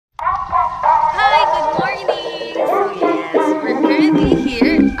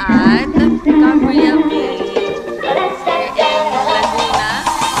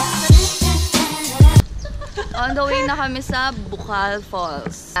kami sa Bukal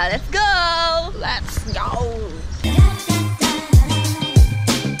Falls. Let's go! Let's go!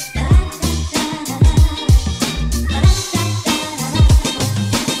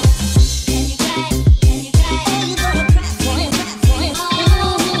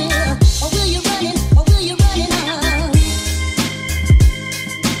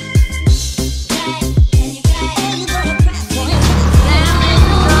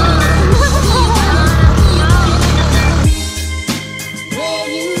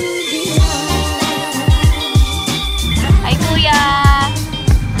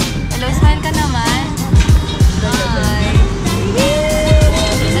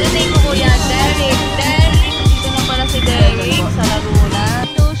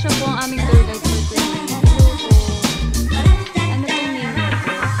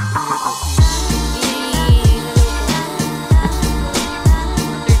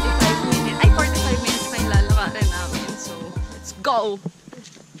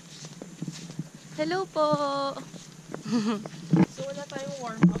 Hello po! So wala tayong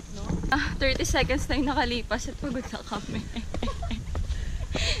warm-up, no? 30 seconds na yung nakalipas at pagod na kami.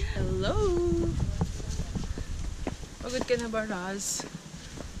 Hello! Pagod ka na ba, Raz?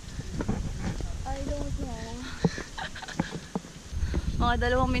 I don't know.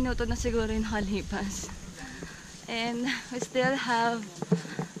 Mga 2 minuto na siguro yung nakalipas. And we still have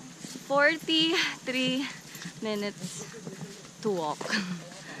 43 minutes to walk.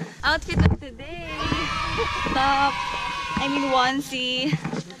 Outfit of today, top, onesie,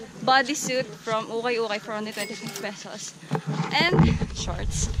 bodysuit from Ukay for only 25 pesos, and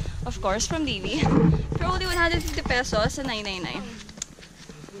shorts, of course, from DV for only 150 pesos and 999.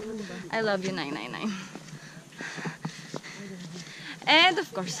 I love you, 999. And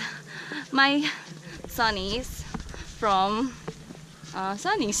of course, my sunnies from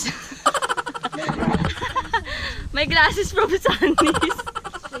Sunnies. My glasses from Sunnies.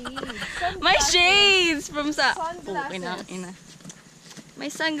 My shades from My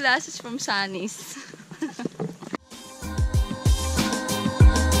sunglasses from Sunnies.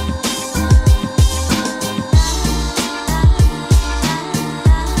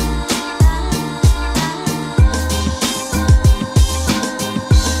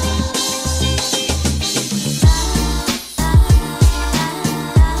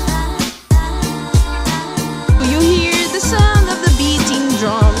 You hear the sound of the beating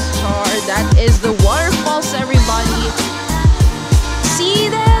drums. That is the waterfalls, everybody.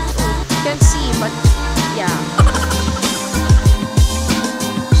 See that? Oh, you can't see, but yeah.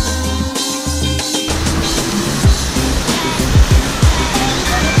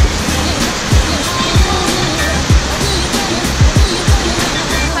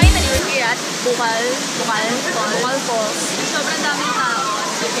 Finally, we're here at Bukal Falls. Sobrang daming tao.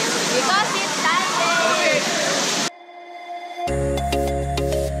 Because it's Sunday!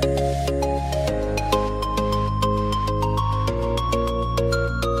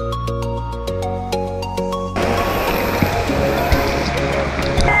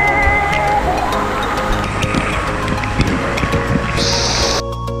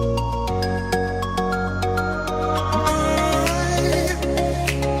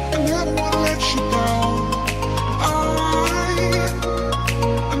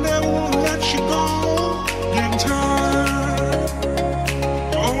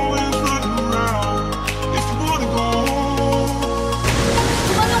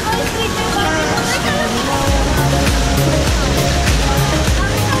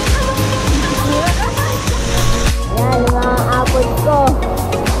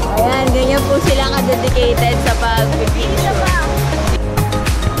 Sila ka-dedicated sa pag-video.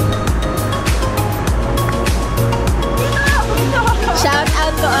 Shout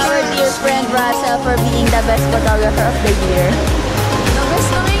out to our dear friend Russell for being the best photographer of the year.